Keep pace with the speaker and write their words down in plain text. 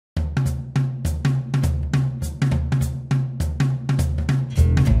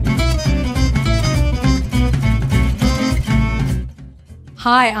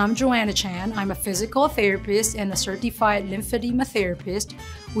Hi, I'm Joanna Chan. I'm a physical therapist and a certified lymphedema therapist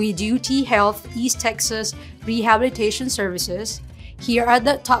with UT Health East Texas Rehabilitation Services. Here are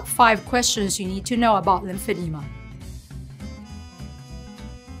the top 5 questions you need to know about lymphedema.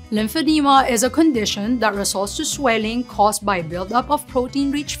 Lymphedema is a condition that results to swelling caused by buildup of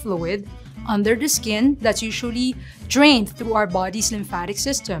protein-rich fluid under the skin that's usually drained through our body's lymphatic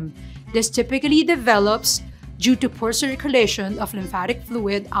system. This typically develops due to poor circulation of lymphatic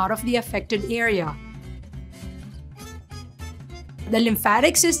fluid out of the affected area. The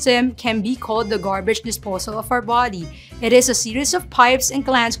lymphatic system can be called the garbage disposal of our body. It is a series of pipes and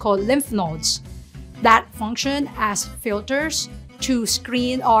glands called lymph nodes that function as filters to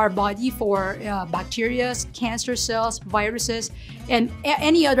screen our body for bacteria, cancer cells, viruses, and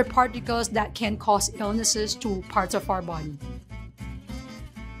any other particles that can cause illnesses to parts of our body.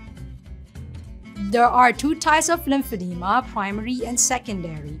 There are 2 types of lymphedema, primary and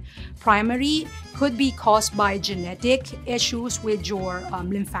secondary. Primary could be caused by genetic issues with your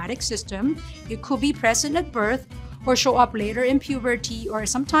lymphatic system. It could be present at birth or show up later in puberty or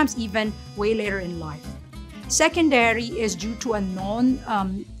sometimes even way later in life. Secondary is due to a known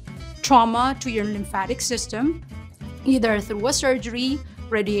trauma to your lymphatic system, either through a surgery,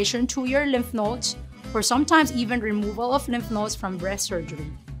 radiation to your lymph nodes, or sometimes even removal of lymph nodes from breast surgery.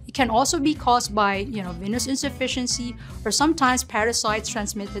 It can also be caused by venous insufficiency or sometimes parasites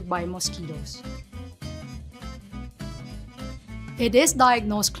transmitted by mosquitoes. It is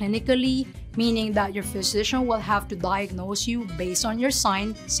diagnosed clinically, meaning that your physician will have to diagnose you based on your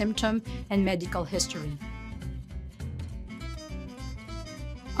sign, symptom, and medical history.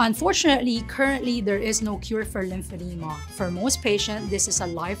 Unfortunately, currently there is no cure for lymphedema. For most patients, this is a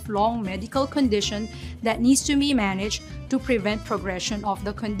lifelong medical condition that needs to be managed to prevent progression of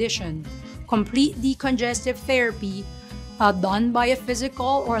the condition. Complete decongestive therapy done by a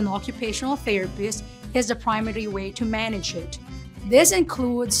physical or an occupational therapist is the primary way to manage it. This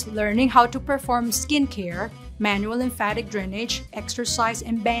includes learning how to perform skincare, manual lymphatic drainage, exercise,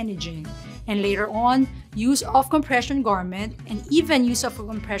 and bandaging. And later on, use of compression garment and even use of a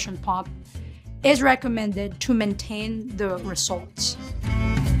compression pump is recommended to maintain the results.